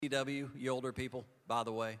You older people, by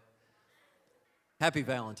the way. Happy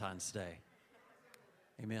Valentine's Day.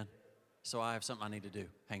 Amen. So I have something I need to do.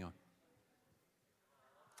 Hang on.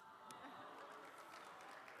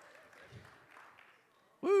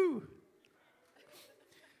 Woo!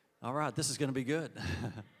 All right, this is going to be good.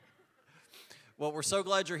 Well, we're so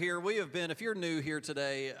glad you're here. We have been, if you're new here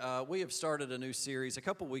today, we have started a new series a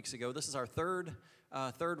couple weeks ago. This is our third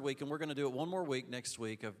week, and we're going to do it one more week next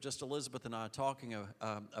week of just Elizabeth and I talking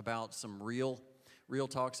about some real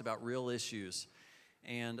talks about real issues.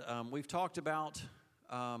 And we've talked about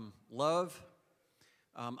love,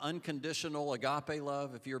 unconditional agape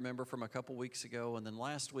love, if you remember from a couple weeks ago. And then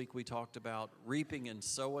last week we talked about reaping and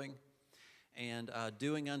sowing and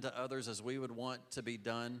doing unto others as we would want to be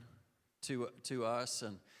done to us.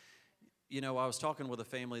 And you know, I was talking with a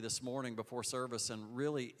family this morning before service, and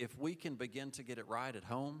really, if we can begin to get it right at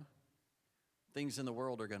home, things in the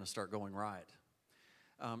world are going to start going right.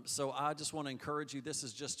 So I just want to encourage you. This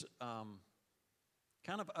is just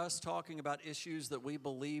kind of us talking about issues that we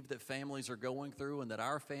believe that families are going through and that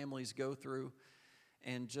our families go through,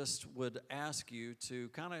 and just would ask you to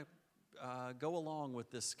kind of go along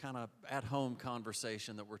with this kind of at-home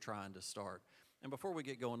conversation that we're trying to start. And before we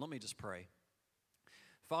get going, let me just pray.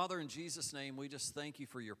 Father, in Jesus' name, we just thank you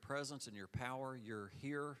for your presence and your power. You're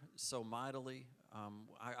here so mightily.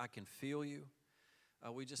 I can feel you.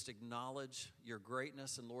 We just acknowledge your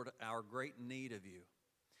greatness and, Lord, our great need of you.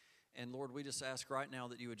 And, Lord, we just ask right now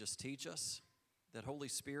that you would just teach us, that Holy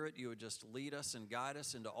Spirit, you would just lead us and guide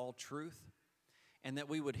us into all truth, and that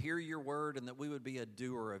we would hear your word and that we would be a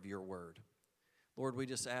doer of your word. Lord, we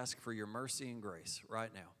just ask for your mercy and grace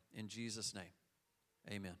right now. In Jesus' name,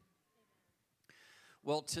 amen.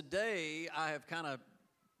 Well, today I have I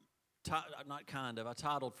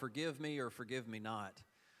titled Forgive Me or Forgive Me Not.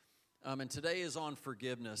 And today is on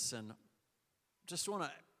forgiveness, and just want to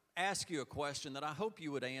ask you a question that I hope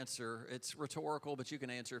you would answer. It's rhetorical, but you can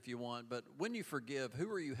answer if you want. But when you forgive, who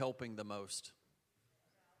are you helping the most?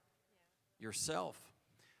 Yourself.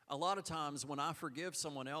 A lot of times when I forgive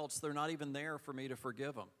someone else, they're not even there for me to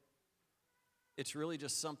forgive them. It's really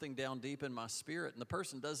just something down deep in my spirit, and the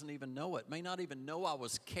person doesn't even know it, may not even know I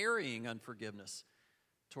was carrying unforgiveness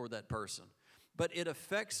toward that person. But it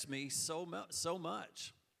affects me so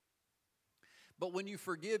much. But when you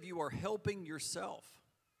forgive, you are helping yourself.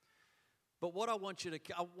 But one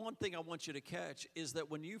thing I want you to catch is that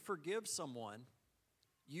when you forgive someone,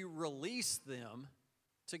 you release them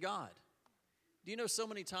to God. Do you know so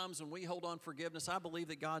many times when we hold on forgiveness, I believe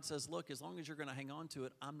that God says, look, as long as you're going to hang on to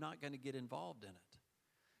it, I'm not going to get involved in it.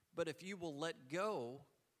 But if you will let go,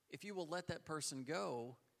 if you will let that person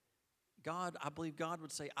go, I believe God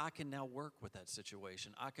would say, I can now work with that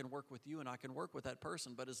situation. I can work with you and I can work with that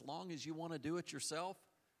person. But as long as you want to do it yourself,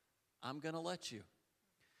 I'm going to let you.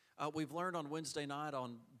 We've learned on Wednesday night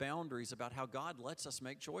on boundaries about how God lets us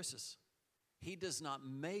make choices. He does not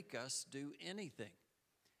make us do anything.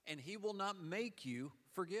 And he will not make you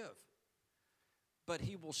forgive. But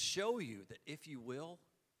he will show you that if you will,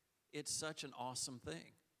 it's such an awesome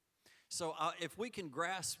thing. So if we can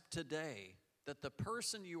grasp today that the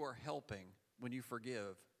person you are helping when you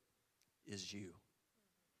forgive is you.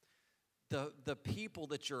 The people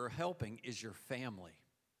that you're helping is your family.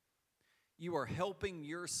 You are helping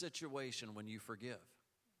your situation when you forgive.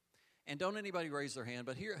 And don't anybody raise their hand,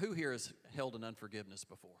 but who here has held an unforgiveness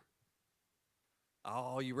before?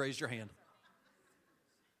 Oh, you raised your hand.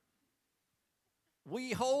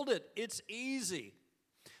 We hold it. It's easy.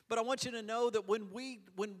 But I want you to know that when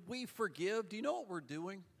we forgive, do you know what we're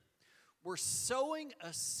doing? We're sowing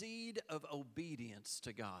a seed of obedience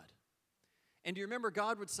to God. And do you remember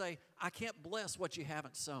God would say, I can't bless what you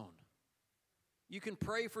haven't sown. You can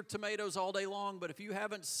pray for tomatoes all day long, but if you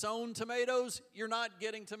haven't sown tomatoes, you're not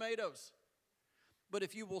getting tomatoes. But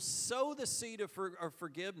if you will sow the seed of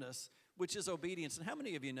forgiveness, which is obedience. And how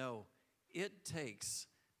many of you know it takes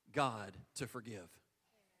God to forgive?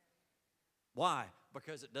 Why?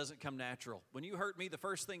 Because it doesn't come natural. When you hurt me, the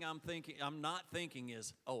first thing I'm not thinking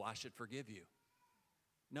is, oh, I should forgive you.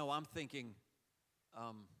 No, I'm thinking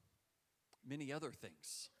many other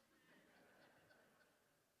things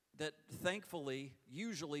that thankfully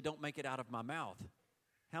usually don't make it out of my mouth.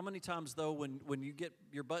 How many times, though, when you get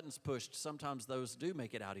your buttons pushed, sometimes those do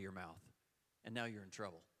make it out of your mouth, and now you're in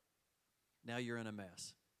trouble. Now you're in a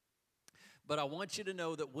mess. But I want you to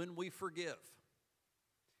know that when we forgive,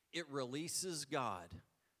 it releases God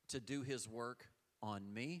to do his work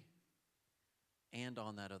on me and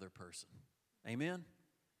on that other person. Amen?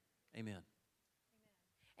 Amen.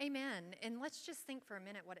 Amen. And let's just think for a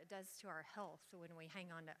minute what it does to our health when we hang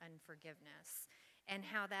on to unforgiveness and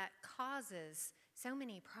how that causes so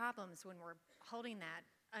many problems when we're holding that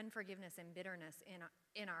unforgiveness and bitterness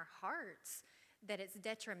in our hearts that it's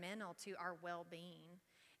detrimental to our well-being.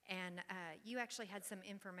 And you actually had some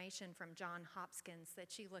information from John Hopkins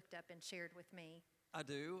that you looked up and shared with me. I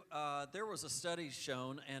do. There was a study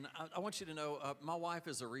shown, and I want you to know, my wife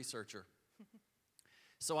is a researcher.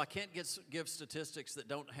 So I can't give statistics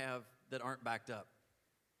that aren't backed up.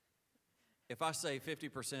 If I say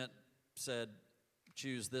 50% said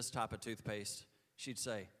choose this type of toothpaste, she'd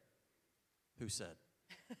say, who said?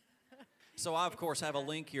 So I, of course, have a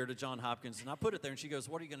link here to John Hopkins, and I put it there, and she goes,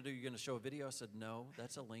 what are you going to do? You're going to show a video? I said, no,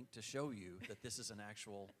 that's a link to show you that this is an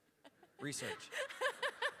actual research.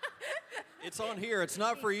 It's on here. It's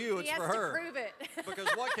not for you. It's for her. He has to prove it. Because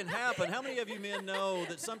what can happen, how many of you men know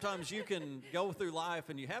that sometimes you can go through life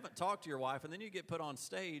and you haven't talked to your wife, and then you get put on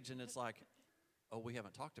stage, and it's like, oh, we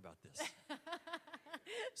haven't talked about this.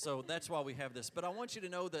 So that's why we have this. But I want you to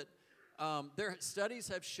know that studies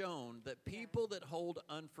have shown that people that hold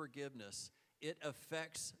unforgiveness, it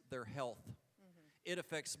affects their health. It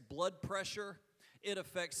affects blood pressure. It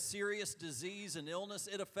affects serious disease and illness.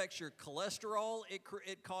 It affects your cholesterol.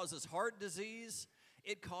 It causes heart disease.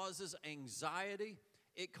 It causes anxiety.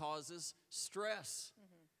 It causes stress.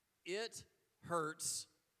 It hurts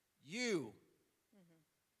you.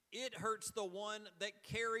 It hurts the one that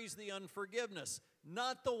carries the unforgiveness,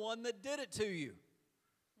 not the one that did it to you.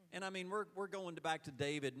 And I mean, we're going back to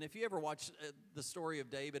David. And if you ever watch the story of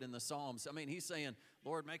David in the Psalms, I mean, he's saying,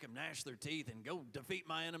 Lord, make them gnash their teeth and go defeat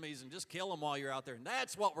my enemies and just kill them while you're out there. And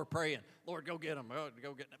that's what we're praying. Lord, go get them.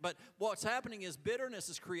 Go get them. But what's happening is bitterness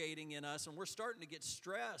is creating in us, and we're starting to get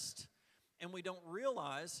stressed. And we don't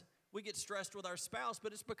realize we get stressed with our spouse,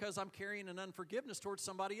 but it's because I'm carrying an unforgiveness towards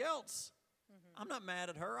somebody else. I'm not mad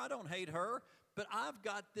at her. I don't hate her. But I've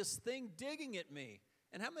got this thing digging at me.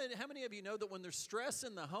 And how many of you know that when there's stress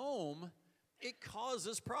in the home, it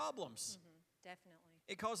causes problems? Definitely.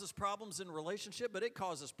 It causes problems in relationship, but it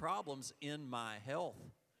causes problems in my health.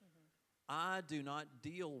 I do not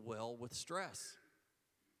deal well with stress.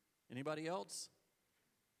 Anybody else?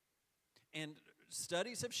 And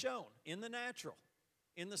studies have shown in the natural,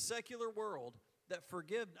 in the secular world, that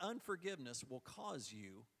unforgiveness will cause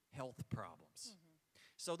you health problems.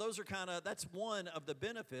 So that's one of the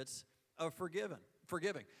benefits of forgiving.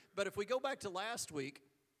 But if we go back to last week,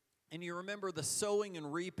 and you remember the sowing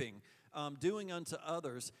and reaping, doing unto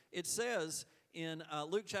others, it says in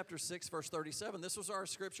Luke chapter 6, verse 37, this was our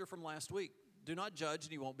scripture from last week. Do not judge,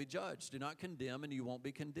 and you won't be judged. Do not condemn, and you won't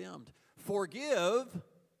be condemned. Forgive,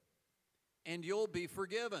 and you'll be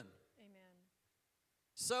forgiven. Amen.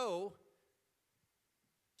 So,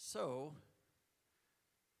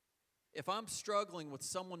 if I'm struggling with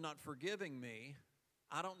someone not forgiving me,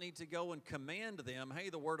 I don't need to go and command them, hey,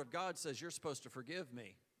 the Word of God says you're supposed to forgive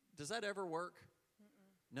me. Does that ever work?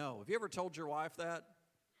 No. Have you ever told your wife that?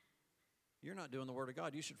 You're not doing the Word of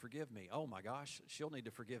God. You should forgive me. Oh, my gosh, she'll need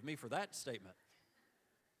to forgive me for that statement.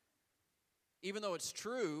 Even though it's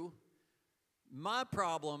true, my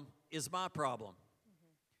problem is my problem.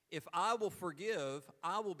 If I will forgive,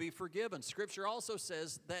 I will be forgiven. Scripture also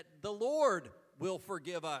says that the Lord will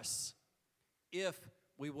forgive us if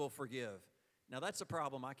we will forgive. Now, that's a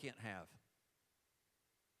problem I can't have.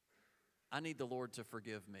 I need the Lord to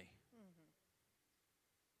forgive me.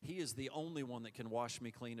 He is the only one that can wash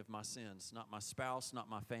me clean of my sins. Not my spouse, not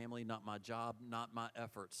my family, not my job, not my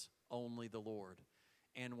efforts. Only the Lord.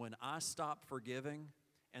 And when I stop forgiving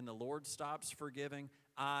and the Lord stops forgiving,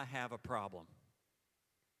 I have a problem.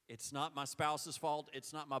 It's not my spouse's fault.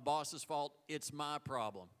 It's not my boss's fault. It's my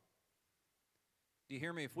problem. Do you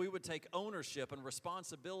hear me? If we would take ownership and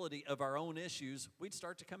responsibility of our own issues, we'd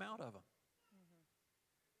start to come out of them.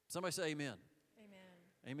 Somebody say amen.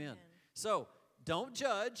 Amen. So, don't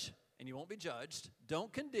judge, and you won't be judged.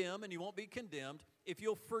 Don't condemn, and you won't be condemned. If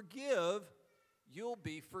you'll forgive, you'll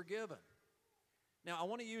be forgiven. Now, I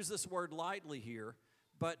want to use this word lightly here,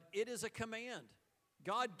 but it is a command.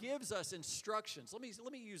 God gives us instructions. Let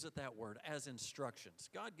me use it that word, as instructions.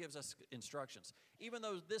 God gives us instructions. Even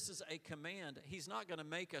though this is a command, He's not going to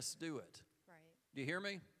make us do it. Right. Do you hear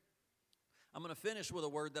me? I'm going to finish with a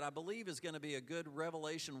word that I believe is going to be a good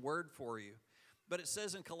revelation word for you. But it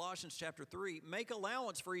says in Colossians chapter 3, make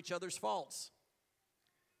allowance for each other's faults.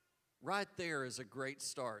 Right there is a great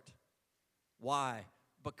start. Why?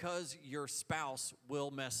 Because your spouse will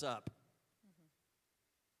mess up.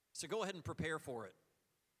 So go ahead and prepare for it.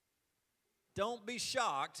 Don't be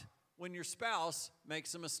shocked when your spouse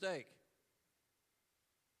makes a mistake.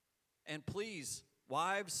 And please,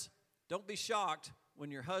 wives, don't be shocked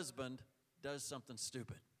when your husband does something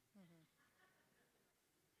stupid.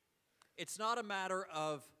 It's not a matter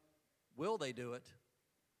of Will they do it?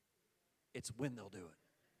 It's when they'll do it.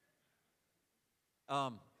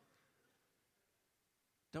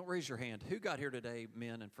 Don't raise your hand. Who got here today,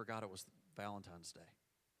 men, and forgot it was Valentine's Day?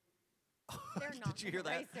 They're not Did you hear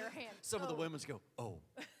gonna that? raise their hand. Some of the Oh. women's go, oh.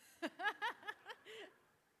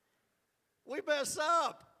 We mess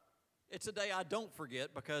up. It's a day I don't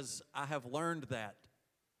forget because I have learned that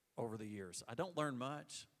over the years. I don't learn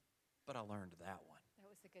much, but I learned that one. That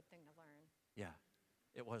was a good thing to learn. Yeah,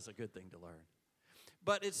 it was a good thing to learn.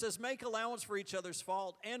 But it says, make allowance for each other's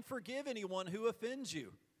fault and forgive anyone who offends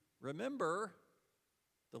you. Remember,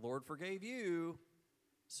 the Lord forgave you,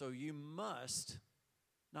 so you must,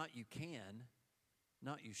 not you can,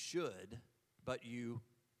 not you should, but you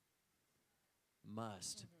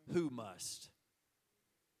must. Mm-hmm. Who must?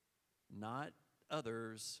 Not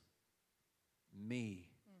others, me.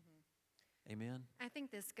 Mm-hmm. Amen? I think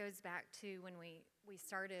this goes back to when we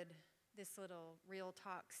started this little Real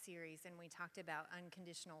Talk series, and we talked about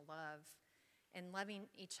unconditional love and loving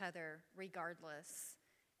each other regardless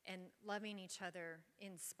and loving each other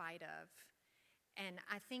in spite of. And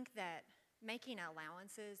I think that making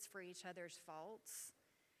allowances for each other's faults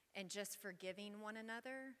and just forgiving one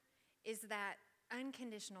another is that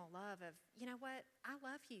unconditional love of, you know what, I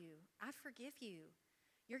love you, I forgive you.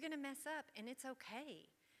 You're going to mess up, and it's okay.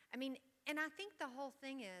 I mean, and I think the whole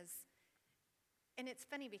thing is, and it's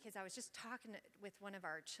funny because I was just talking with one of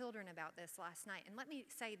our children about this last night, and let me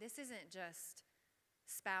say, this isn't just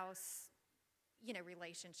spouse,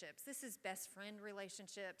 relationships. This is best friend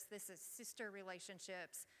relationships. This is sister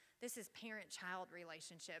relationships. This is parent-child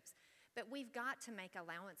relationships. But we've got to make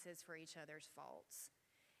allowances for each other's faults.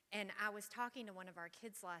 And I was talking to one of our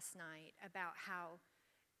kids last night about how,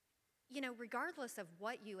 regardless of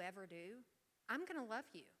what you ever do, I'm going to love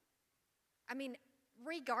you. I mean,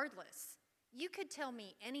 regardless. You could tell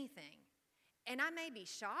me anything, and I may be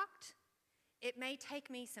shocked. It may take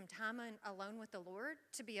me some time alone with the Lord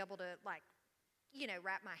to be able to,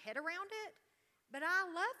 wrap my head around it. But I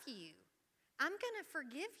love you. I'm going to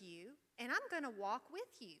forgive you, and I'm going to walk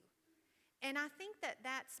with you. And I think that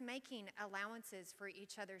that's making allowances for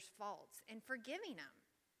each other's faults and forgiving them.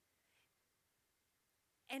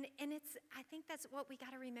 And I think that's what we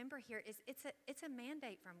got to remember here is it's a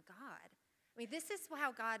mandate from God. I mean, this is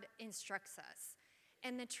how God instructs us.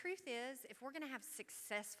 And the truth is, if we're going to have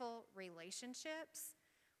successful relationships,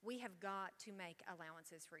 we have got to make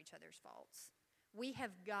allowances for each other's faults. We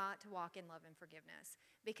have got to walk in love and forgiveness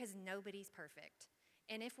because nobody's perfect.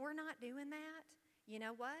 And if we're not doing that, you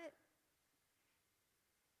know what?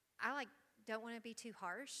 I don't want to be too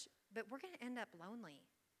harsh, but we're going to end up lonely.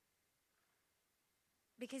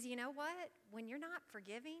 Because you know what? When you're not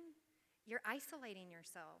forgiving, you're isolating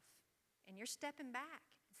yourself. And you're stepping back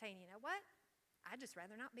and saying, you know what? I'd just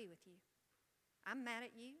rather not be with you. I'm mad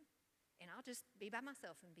at you, and I'll just be by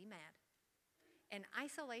myself and be mad. And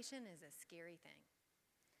isolation is a scary thing.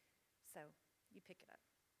 So you pick it up.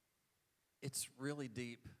 It's really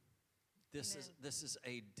deep. This is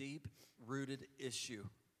a deep-rooted issue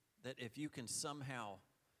that if you can somehow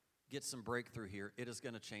get some breakthrough here, it is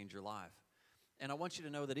going to change your life. And I want you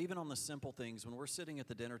to know that even on the simple things, when we're sitting at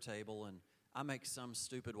the dinner table and I make some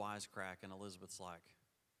stupid wisecrack, and Elizabeth's like,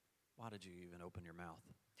 why did you even open your mouth?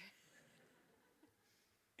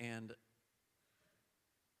 And,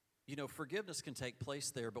 forgiveness can take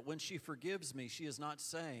place there, but when she forgives me, she is not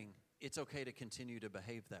saying it's okay to continue to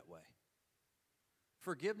behave that way.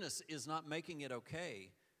 Forgiveness is not making it okay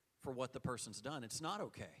for what the person's done. It's not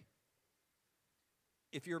okay.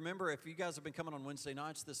 If you remember, if you guys have been coming on Wednesday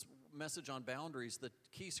nights, this message on boundaries, the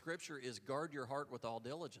key scripture is guard your heart with all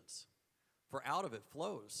diligence. For out of it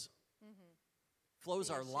flows. Mm-hmm. Flows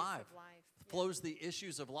our life. Flows the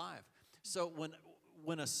issues of life. So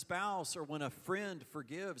when a spouse or when a friend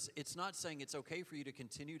forgives, it's not saying it's okay for you to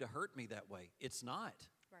continue to hurt me that way. It's not.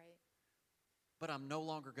 Right. But I'm no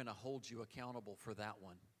longer going to hold you accountable for that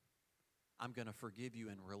one. I'm going to forgive you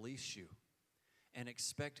and release you and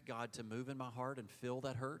expect God to move in my heart and fill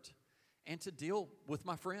that hurt and to deal with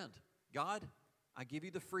my friend. God, I give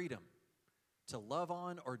you the freedom to love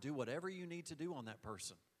on or do whatever you need to do on that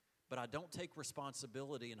person. But I don't take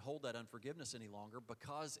responsibility and hold that unforgiveness any longer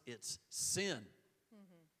because it's sin.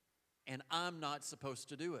 Mm-hmm. And I'm not supposed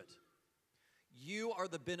to do it. You are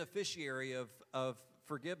the beneficiary of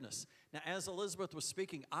forgiveness. Now, as Elizabeth was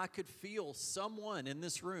speaking, I could feel someone in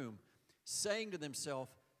this room saying to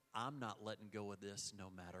themselves, I'm not letting go of this no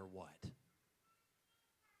matter what.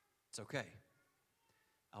 It's okay.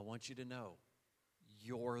 I want you to know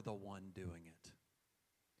you're the one doing it.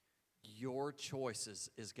 Your choices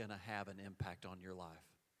is going to have an impact on your life,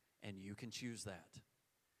 and you can choose that.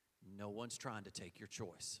 No one's trying to take your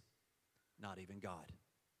choice. not even God.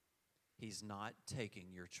 He's not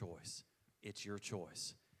taking your choice. It's your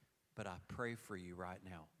choice. But I pray for you right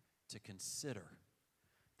now to consider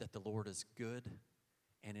that the Lord is good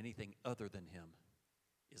and anything other than Him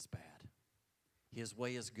is bad. His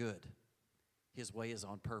way is good. His way is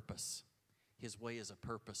on purpose. His way is a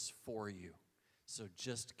purpose for you. So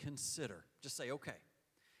just consider. Just say, okay,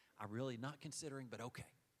 I'm really not considering, but okay,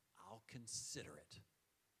 I'll consider it,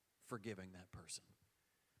 forgiving that person.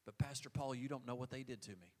 But Pastor Paul, you don't know what they did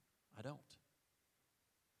to me. I don't.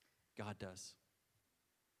 God does.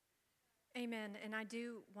 Amen. And I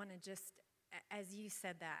do want to just, as you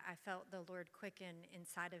said that, I felt the Lord quicken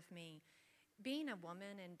inside of me. Being a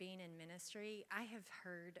woman and being in ministry, I have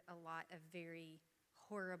heard a lot of very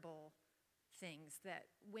horrible things that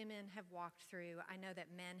women have walked through. I know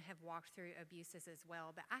that men have walked through abuses as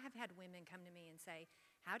well, but I have had women come to me and say,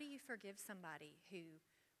 how do you forgive somebody who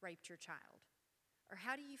raped your child? Or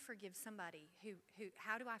how do you forgive somebody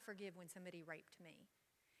how do I forgive when somebody raped me?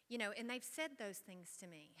 You know, and they've said those things to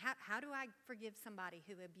me. How do I forgive somebody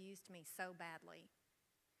who abused me so badly?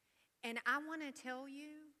 And I want to tell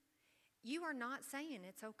you, you are not saying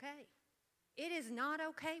it's okay. It is not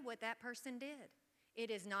okay what that person did. It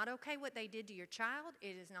is not okay what they did to your child.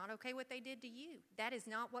 It is not okay what they did to you. That is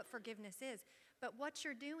not what forgiveness is. But what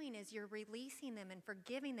you're doing is you're releasing them and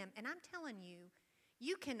forgiving them. And I'm telling you,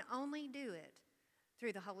 you can only do it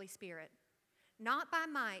through the Holy Spirit. Not by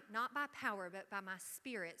might, not by power, but by my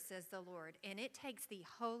Spirit, says the Lord. And it takes the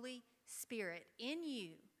Holy Spirit in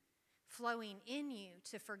you, flowing in you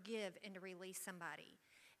to forgive and to release somebody.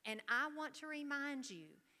 And I want to remind you,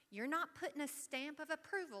 you're not putting a stamp of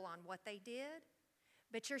approval on what they did,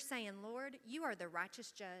 but you're saying, Lord, you are the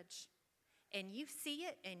righteous judge. And you see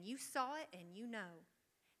it, and you saw it, and you know.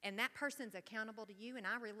 And that person's accountable to you, and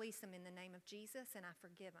I release them in the name of Jesus, and I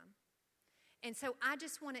forgive them. And so I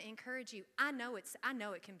just want to encourage you. I know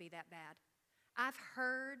it can be that bad. I've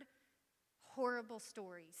heard horrible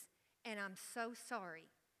stories, and I'm so sorry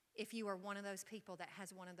if you are one of those people that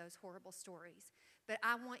has one of those horrible stories. But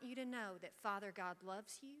I want you to know that Father God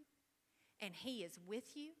loves you, and He is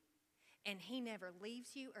with you, and He never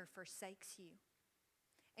leaves you or forsakes you.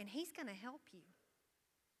 And He's going to help you.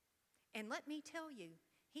 And let me tell you,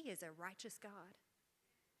 He is a righteous God,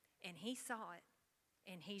 and He saw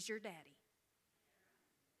it, and He's your daddy.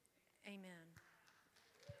 Amen.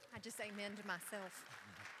 I just amen to myself.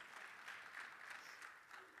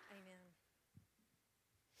 Amen.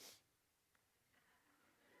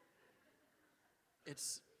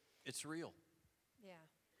 It's real. Yeah.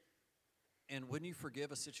 And when you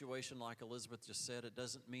forgive a situation like Elizabeth just said, it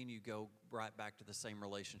doesn't mean you go right back to the same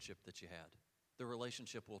relationship that you had. The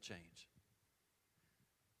relationship will change.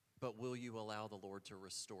 But will you allow the Lord to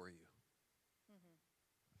restore you?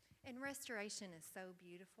 Mm-hmm. And restoration is so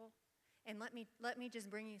beautiful. And let me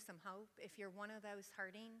just bring you some hope. If you're one of those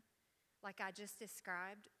hurting, like I just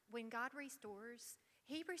described, when God restores,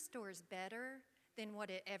 He restores better than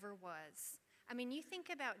what it ever was. I mean, you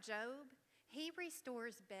think about Job, he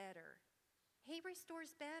restores better. He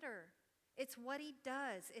restores better. It's what He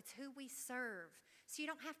does. It's who we serve. So you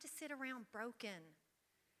don't have to sit around broken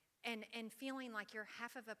and feeling like you're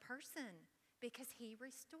half of a person, because He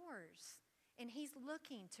restores. And He's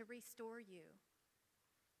looking to restore you.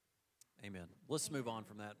 Amen. Let's move on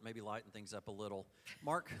from that, maybe lighten things up a little.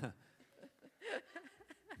 Mark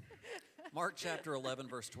chapter 11,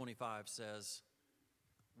 verse 25 says,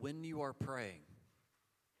 when you are praying,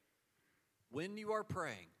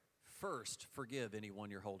 first forgive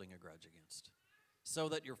anyone you're holding a grudge against, so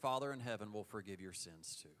that your Father in heaven will forgive your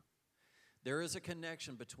sins too. There is a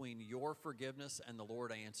connection between your forgiveness and the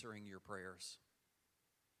Lord answering your prayers.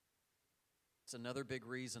 It's another big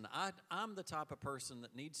reason. I'm the type of person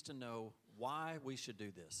that needs to know why we should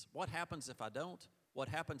do this. What happens if I don't? What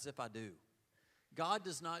happens if I do? God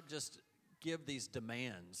does not just give these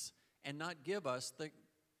demands and not give us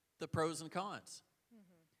the pros and cons.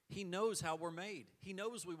 Mm-hmm. He knows how we're made. He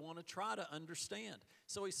knows we want to try to understand.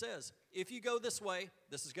 So He says, if you go this way,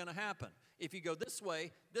 this is going to happen. If you go this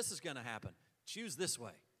way, this is going to happen. Choose this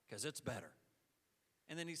way because it's better.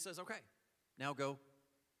 And then He says, okay, now go.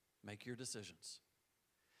 Make your decisions.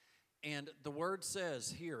 And the Word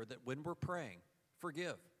says here that when we're praying,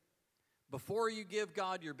 forgive. Before you give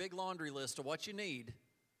God your big laundry list of what you need,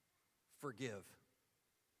 forgive.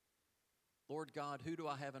 Lord God, who do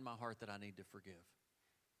I have in my heart that I need to forgive?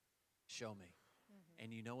 Show me. Mm-hmm.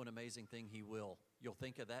 And you know an amazing thing, He will. You'll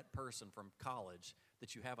think of that person from college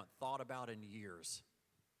that you haven't thought about in years.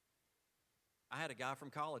 I had a guy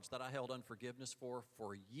from college that I held unforgiveness for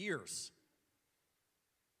years.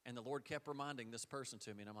 And the Lord kept reminding this person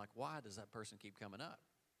to me, and I'm like, why does that person keep coming up?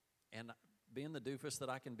 And being the doofus that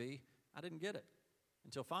I can be, I didn't get it.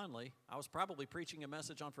 Until finally, I was probably preaching a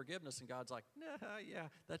message on forgiveness, and God's like, nah, yeah,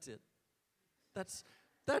 that's it. That's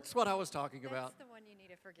what I was talking about. That's the one you need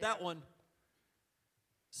to forgive. That one.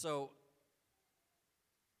 So,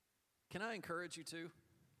 can I encourage you to?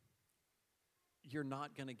 You're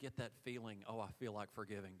not going to get that feeling, oh, I feel like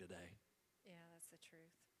forgiving today. Yeah, that's the truth.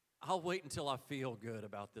 I'll wait until I feel good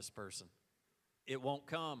about this person. It won't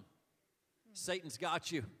come. Satan's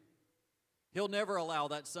got you. He'll never allow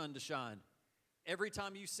that sun to shine. Every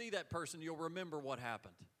time you see that person, you'll remember what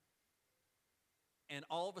happened. And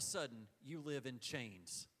all of a sudden, you live in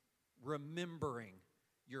chains, remembering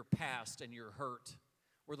your past and your hurt,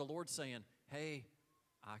 where the Lord's saying, hey,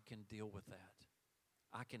 I can deal with that.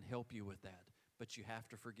 I can help you with that, but you have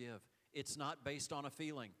to forgive. It's not based on a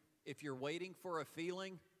feeling. If you're waiting for a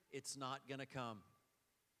feeling, it's not going to come.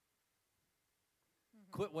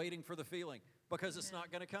 Quit waiting for the feeling, because it's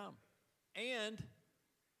not going to come. And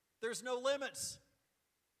there's no limits.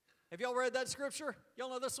 Have y'all read that scripture? Y'all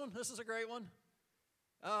know this one? This is a great one.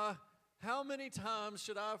 How many times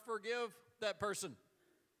should I forgive that person?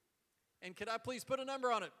 And could I please put a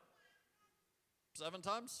number on it? 7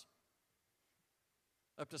 times?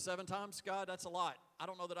 Up to 7 times? God, that's a lot. I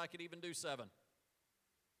don't know that I could even do 7.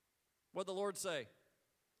 What'd the Lord say?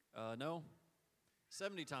 No.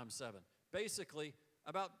 70 times 7. Basically,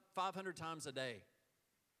 about 500 times a day.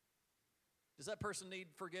 Does that person need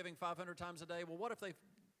forgiving 500 times a day? Well, what if they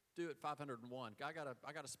do it 501? I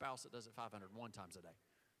got a spouse that does it 501 times a day.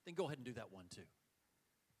 Then go ahead and do that one too.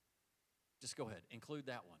 Just go ahead. Include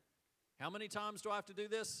that one. How many times do I have to do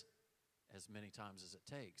this? As many times as it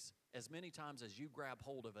takes. As many times as you grab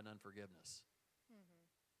hold of an unforgiveness.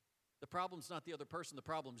 The problem's not the other person. The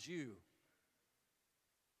problem's you.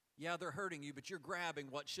 Yeah, they're hurting you, but you're grabbing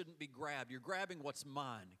what shouldn't be grabbed. You're grabbing what's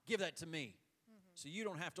mine. Give that to me. So you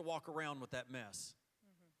don't have to walk around with that mess.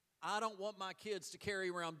 I don't want my kids to carry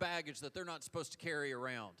around baggage that they're not supposed to carry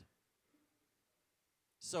around.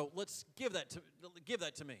 So let's give that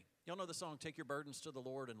to me. Y'all know the song, Take Your Burdens to the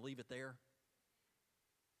Lord and Leave It There?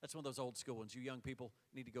 That's one of those old school ones. You young people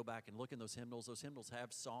need to go back and look in those hymnals. Those hymnals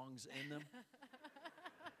have songs in them.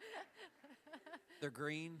 They're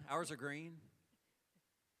green. Ours are green.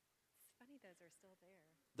 It's funny those are still there.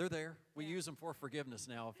 They're there. We use them for forgiveness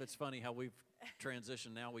now. If it's funny how we've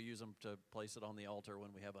transitioned, now we use them to place it on the altar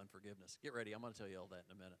when we have unforgiveness. Get ready. I'm going to tell you all that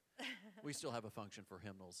in a minute. We still have a function for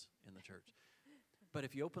hymnals in the church. But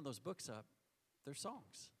if you open those books up, they're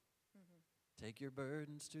songs. Take your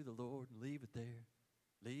burdens to the Lord and leave it there.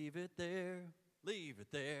 Leave it there. Leave it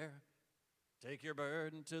there. Take your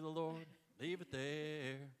burden to the Lord. Leave it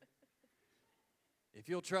there. If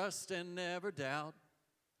you'll trust and never doubt,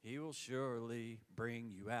 He will surely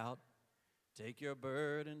bring you out. Take your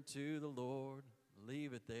burden to the Lord.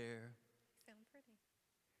 Leave it there. They sound pretty.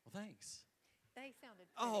 Well, thanks. They sounded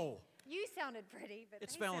pretty. Oh. You sounded pretty, but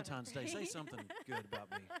It's they sounded Valentine's Day. pretty. Say something good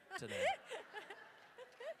about me today.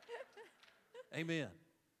 Amen.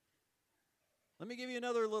 Let me give you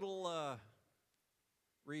another little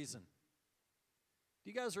reason. Do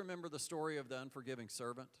you guys remember the story of the unforgiving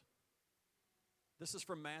servant? This is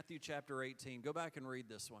from Matthew chapter 18. Go back and read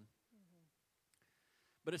this one.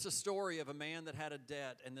 But it's a story of a man that had a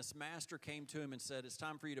debt, and this master came to him and said, it's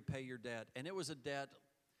time for you to pay your debt. And it was a debt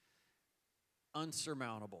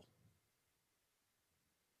unsurmountable.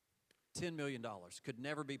 $10 million. Could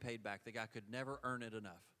never be paid back. The guy could never earn it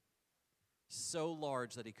enough. So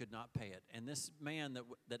large that he could not pay it. And this man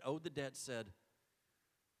that owed the debt said,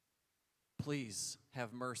 please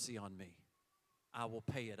have mercy on me. I will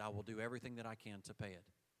pay it. I will do everything that I can to pay it.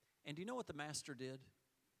 And do you know what the master did?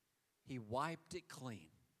 He wiped it clean.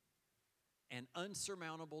 An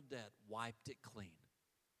unsurmountable debt wiped it clean.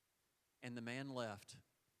 And the man left.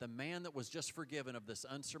 The man that was just forgiven of this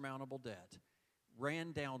unsurmountable debt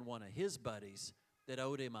ran down one of his buddies that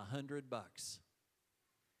owed him $100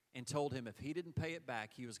 and told him if he didn't pay it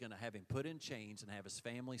back, he was going to have him put in chains and have his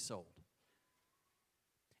family sold.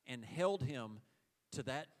 And held him to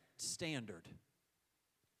that standard.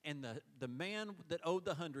 And the man that owed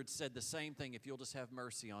the 100 said the same thing, if you'll just have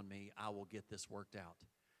mercy on me, I will get this worked out.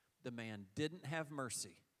 The man didn't have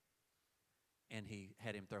mercy, and he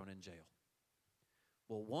had him thrown in jail.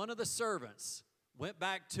 Well, one of the servants went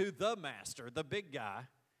back to the master, the big guy,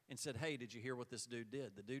 and said, hey, did you hear what this dude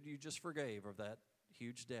did? The dude you just forgave of that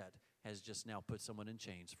huge debt has just now put someone in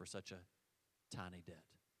chains for such a tiny debt.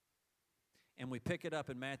 And we pick it up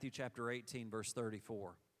in Matthew chapter 18, verse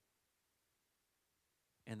 34.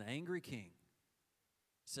 And the angry king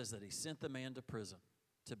says that he sent the man to prison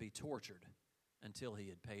to be tortured until he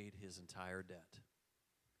had paid his entire debt.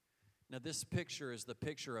 Now, this picture is the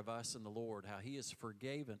picture of us and the Lord, how He has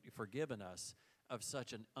forgiven us of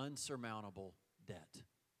such an unsurmountable debt,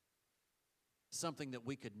 something that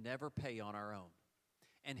we could never pay on our own.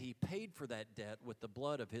 And He paid for that debt with the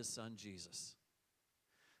blood of His Son, Jesus.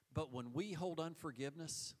 But when we hold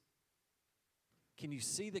unforgiveness, can you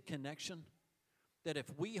see the connection? That if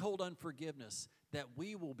we hold unforgiveness, that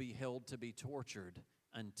we will be held to be tortured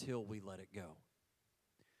until we let it go.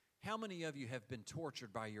 How many of you have been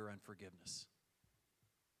tortured by your unforgiveness?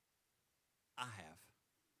 I have.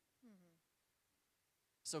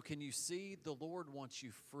 So can you see the Lord wants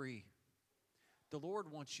you free? The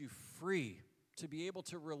Lord wants you free to be able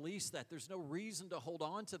to release that. There's no reason to hold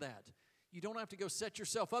on to that. You don't have to go set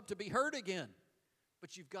yourself up to be hurt again.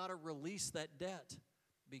 But you've got to release that debt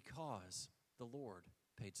because the Lord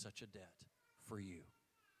paid such a debt for you.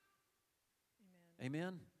 Amen. Amen?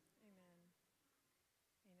 Amen.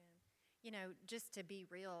 Amen. You know, just to be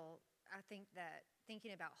real, I think that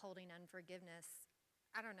thinking about holding unforgiveness,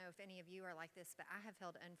 I don't know if any of you are like this, but I have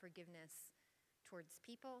held unforgiveness towards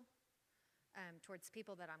people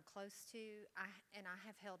that I'm close to, and I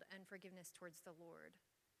have held unforgiveness towards the Lord.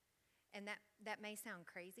 And that may sound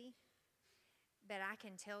crazy, but I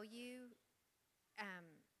can tell you,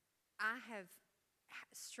 I have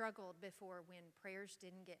struggled before when prayers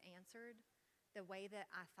didn't get answered the way that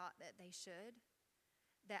I thought that they should,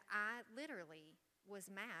 that I literally was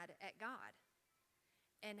mad at God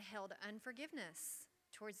and held unforgiveness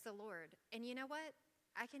towards the Lord. And you know what?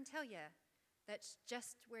 I can tell you that's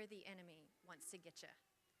just where the enemy wants to get you.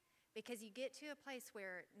 Because you get to a place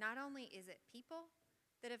where not only is it people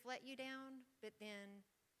that have let you down, but then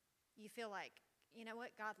you feel like, you know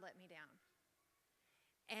what? God let me down.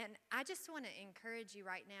 And I just want to encourage you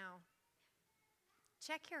right now,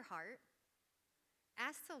 check your heart.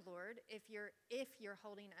 Ask the Lord if you're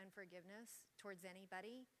holding unforgiveness towards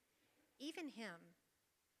anybody, even Him.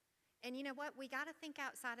 And you know what? We got to think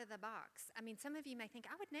outside of the box. I mean, some of you may think,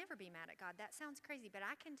 I would never be mad at God. That sounds crazy. But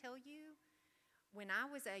I can tell you, when I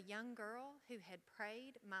was a young girl who had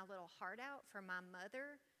prayed my little heart out for my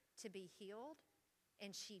mother to be healed,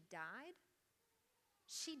 and she died,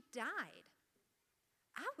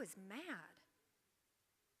 I was mad.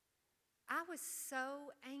 I was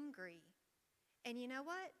so angry. And you know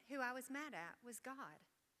what? Who I was mad at was God.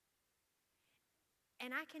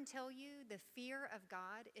 And I can tell you the fear of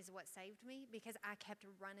God is what saved me because I kept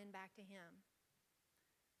running back to Him.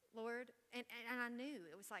 Lord, and I knew,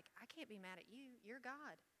 it was like, I can't be mad at you. You're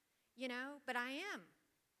God. You know, but I am.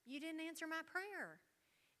 You didn't answer my prayer.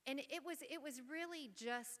 And it was really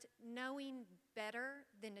just knowing better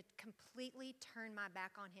than to completely turn my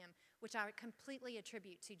back on Him, which I would completely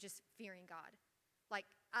attribute to just fearing God. Like,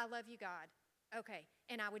 I love you, God. Okay.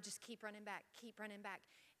 And I would just keep running back.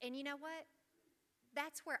 And you know what?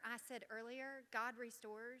 That's where I said earlier, God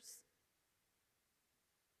restores.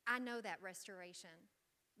 I know that restoration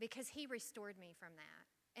because He restored me from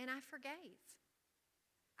that. And I forgave.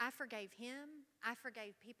 I forgave Him. I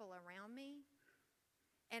forgave people around me.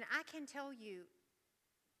 And I can tell you,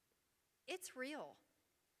 it's real.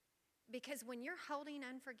 Because when you're holding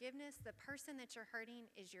unforgiveness, the person that you're hurting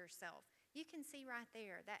is yourself. You can see right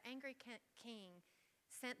there, that angry king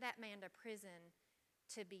sent that man to prison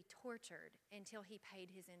to be tortured until he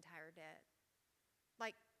paid his entire debt.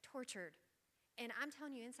 Like, tortured. And I'm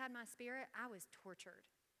telling you, inside my spirit, I was tortured.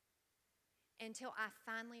 Until I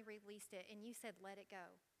finally released it. And you said, let it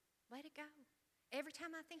go. Let it go. Every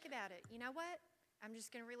time I think about it, you know what? I'm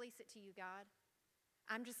just going to release it to you, God.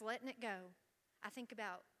 I'm just letting it go. I think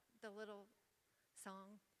about the little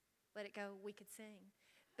song, Let It Go, we could sing.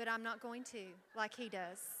 But I'm not going to, like he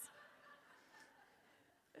does.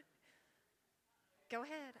 Go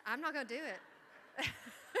ahead. I'm not going to do it.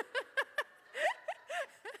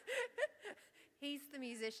 He's the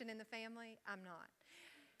musician in the family. I'm not.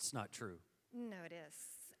 It's not true. No, it is.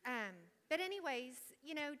 But anyways,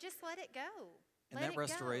 you know, just let it go. And that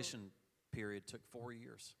restoration period took 4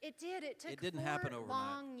 years. It did. It took didn't happen overnight.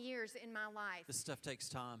 long years in my life. This stuff takes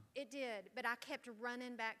time. It did, but I kept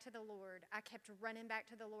running back to the Lord.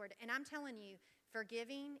 And I'm telling you,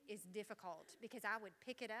 forgiving is difficult because I would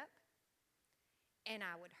pick it up and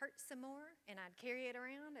I would hurt some more and I'd carry it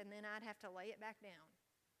around and then I'd have to lay it back down.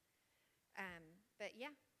 But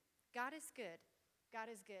yeah, God is good. God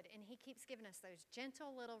is good, and He keeps giving us those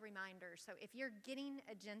gentle little reminders. So if you're getting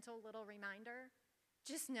a gentle little reminder,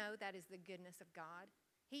 just know that is the goodness of God.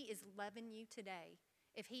 He is loving you today.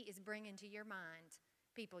 If He is bringing to your mind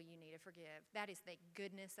people you need to forgive, that is the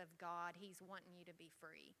goodness of God. He's wanting you to be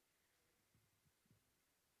free.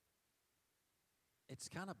 it's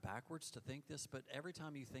kind of backwards to think this, but every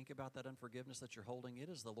time you think about that unforgiveness that you're holding, it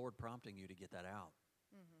is the Lord prompting you to get that out.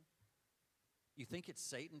 Mm-hmm. You think it's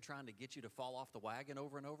Satan trying to get you to fall off the wagon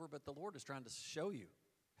over and over, but the Lord is trying to show you,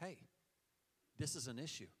 hey, this is an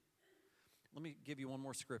issue. Let me give you one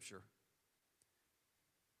more scripture.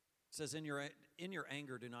 It says, in your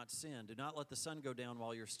anger, do not sin. Do not let the sun go down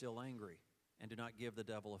while you're still angry, and do not give the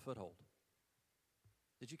devil a foothold.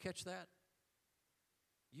 Did you catch that?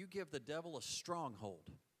 You give the devil a stronghold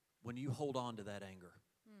when you hold on to that anger.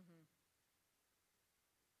 Mm-hmm.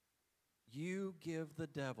 You give the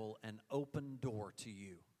devil an open door to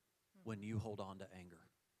you when you hold on to anger.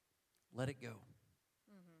 Let it go.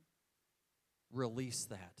 Mm-hmm. Release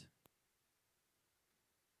that.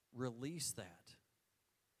 Release that.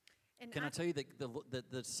 And Can I tell you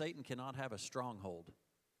that Satan cannot have a stronghold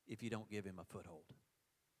if you don't give him a foothold?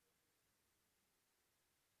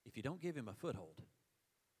 If you don't give him a foothold,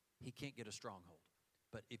 he can't get a stronghold.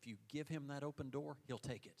 But if you give him that open door, he'll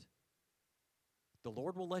take it. The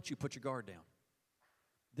Lord will let you put your guard down.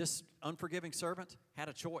 This unforgiving servant had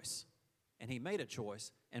a choice, and he made a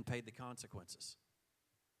choice and paid the consequences.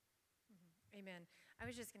 Mm-hmm. Amen. I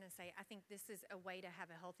was just going to say, I think this is a way to have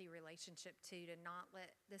a healthy relationship, too, to not let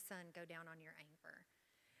the sun go down on your anger.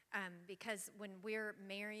 Because when we're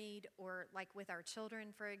married or like with our children,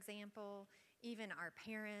 for example, even our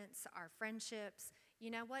parents, our friendships, you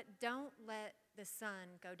know what? Don't let the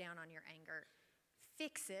sun go down on your anger.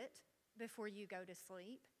 Fix it before you go to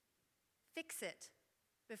sleep. Fix it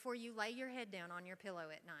before you lay your head down on your pillow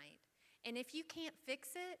at night. And if you can't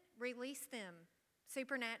fix it, release them.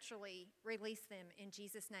 Supernaturally release them in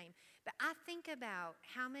Jesus' name. But I think about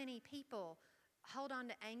how many people hold on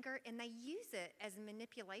to anger and they use it as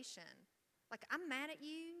manipulation. Like, I'm mad at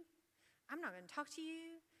you. I'm not going to talk to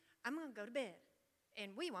you. I'm going to go to bed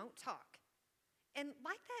and we won't talk. And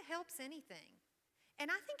like that helps anything. And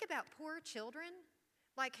I think about poor children,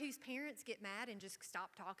 like whose parents get mad and just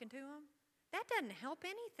stop talking to them. That doesn't help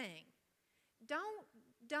anything. Don't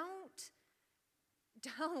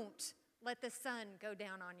let the sun go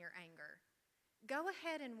down on your anger. Go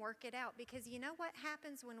ahead and work it out, because you know what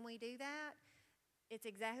happens when we do that? It's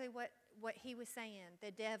exactly what he was saying.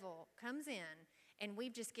 The devil comes in, and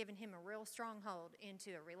we've just given him a real stronghold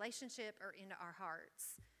into a relationship or into our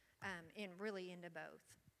hearts, and really into both.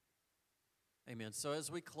 Amen. So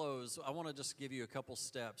as we close, I want to just give you a couple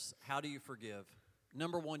steps. How do you forgive?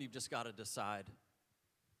 Number one, you've just got to decide.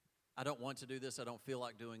 I don't want to do this. I don't feel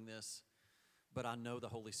like doing this. But I know the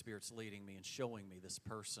Holy Spirit's leading me and showing me this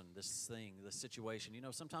person, this thing, this situation. You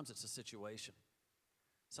know, sometimes it's a situation.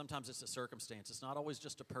 Sometimes it's a circumstance. It's not always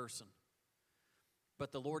just a person.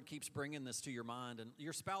 But the Lord keeps bringing this to your mind. And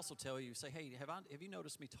your spouse will tell you, say, hey, have you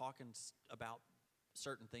noticed me talking about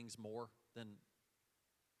certain things more than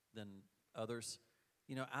others?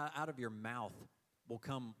 You know, out of your mouth will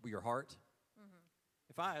come your heart. Mm-hmm.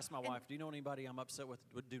 If I ask my wife, do you know anybody I'm upset with?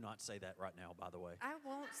 Do not say that right now, by the way. I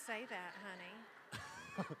won't say that,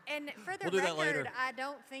 honey. And for the we'll do that later. record, I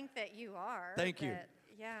don't think that you are. Thank you.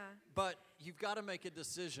 Yeah. But you've got to make a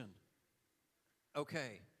decision.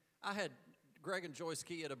 Okay. I had Greg and Joyce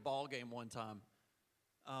Key at a ball game one time.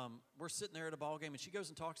 We're sitting there at a ball game, and she goes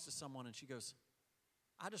and talks to someone, and she goes,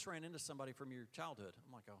 I just ran into somebody from your childhood.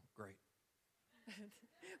 I'm like, oh, great.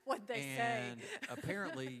 What'd they say? And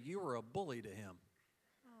apparently you were a bully to him.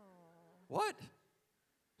 Oh. What?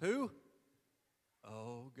 Who?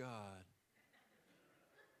 Oh, God.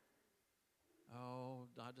 Oh,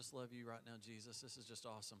 I just love you right now, Jesus. This is just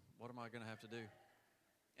awesome. What am I going to have to do?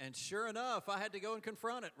 And sure enough, I had to go and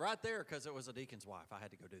confront it right there, because it was a deacon's wife. I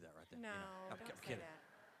had to go do that right there. No, I'm don't say kidding. that.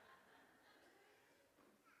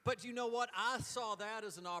 But you know what? I saw that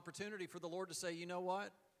as an opportunity for the Lord to say, you know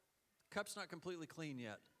what? Cup's not completely clean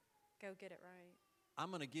yet. Go get it right. I'm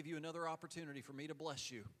going to give you another opportunity for me to bless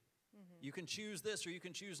you. Mm-hmm. You can choose this or you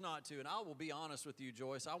can choose not to. And I will be honest with you,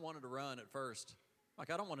 Joyce. I wanted to run at first.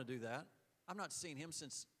 Like, I don't want to do that. I've not seen him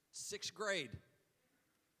since 6th grade.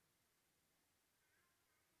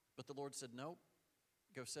 But the Lord said, nope,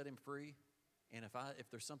 go set him free. And if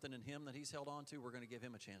there's something in him that he's held on to, we're going to give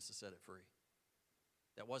him a chance to set it free.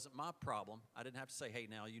 That wasn't my problem. I didn't have to say, hey,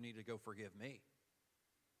 now you need to go forgive me.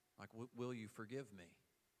 Like, will you forgive me?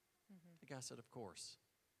 Mm-hmm. The guy said, of course.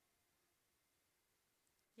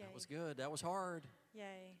 Yay. That was good. That was hard.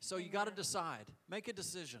 Yay. So you got to decide. Make a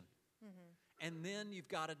decision. Mm-hmm. And then you've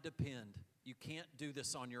got to depend. You can't do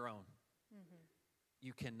this on your own. Mm-hmm.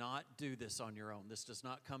 You cannot do this on your own. This does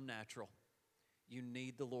not come natural. You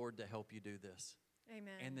need the Lord to help you do this.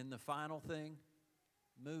 Amen. And then the final thing,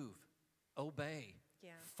 move, obey, yeah.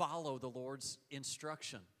 Follow the Lord's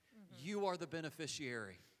instruction. Mm-hmm. You are the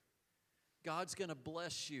beneficiary. God's going to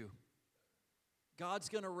bless you. God's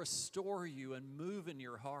going to restore you and move in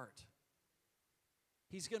your heart.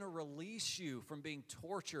 He's going to release you from being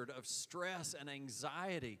tortured of stress and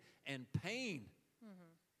anxiety and pain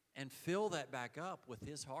and fill that back up with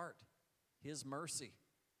His heart, His mercy,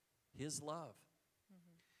 His love.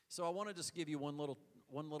 So I want to just give you one little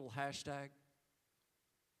hashtag.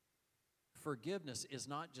 Forgiveness is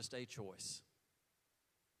not just a choice.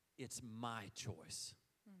 It's my choice.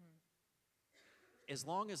 As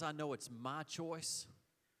long as I know it's my choice,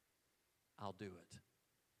 I'll do it.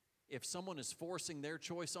 If someone is forcing their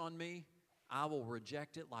choice on me, I will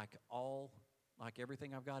reject it like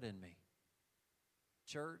everything I've got in me.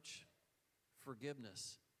 Church,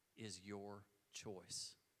 forgiveness is your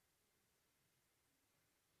choice.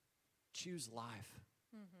 Choose life.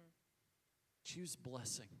 Choose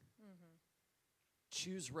blessing.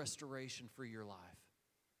 Choose restoration for your life.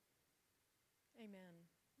 Amen.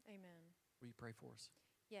 Amen. Will you pray for us?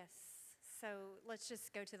 Yes. So let's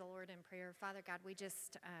just go to the Lord in prayer. Father God, we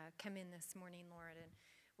just come in this morning, Lord, and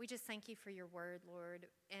we just thank you for your word, Lord.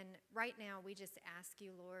 And right now, we just ask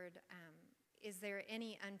you, Lord, is there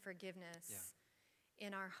any unforgiveness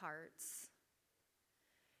in our hearts?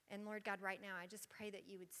 And Lord God, right now, I just pray that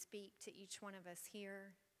you would speak to each one of us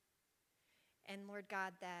here. And Lord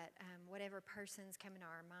God, that whatever person's coming to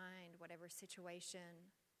our mind, whatever situation,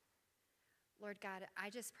 Lord God, I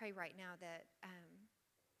just pray right now that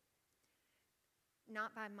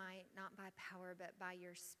not by might, not by power, but by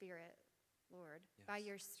your Spirit, Lord, by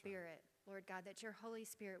your Spirit, Lord God, that your Holy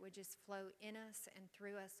Spirit would just flow in us and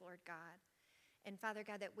through us, Lord God. And Father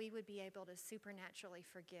God, that we would be able to supernaturally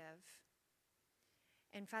forgive.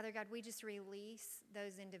 And Father God, we just release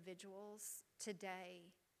those individuals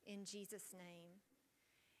today in Jesus' name.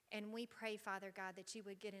 And we pray, Father God, that you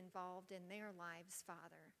would get involved in their lives,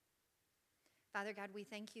 Father. Father God, we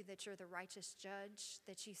thank you that you're the righteous judge,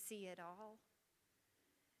 that you see it all.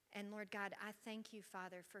 And Lord God, I thank you,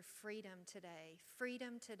 Father, for freedom today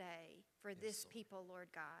for this people, Lord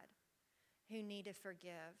God, who need to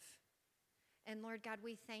forgive. And Lord God,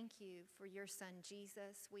 we thank you for your son,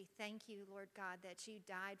 Jesus. We thank you, Lord God, that you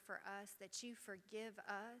died for us, that you forgive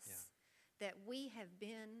us, that we have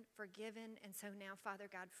been forgiven. And so now, Father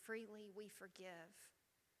God, freely we forgive.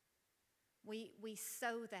 We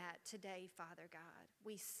sow that today, Father God.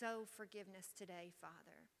 We sow forgiveness today,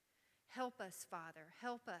 Father. Help us, Father.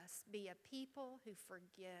 Help us be a people who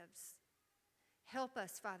forgives. Help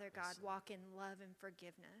us, Father God, walk in love and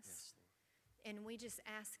forgiveness. Yes, Lord. And we just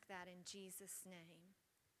ask that in Jesus' name.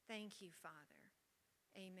 Thank you, Father.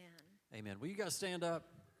 Amen. Amen. Will you guys stand up?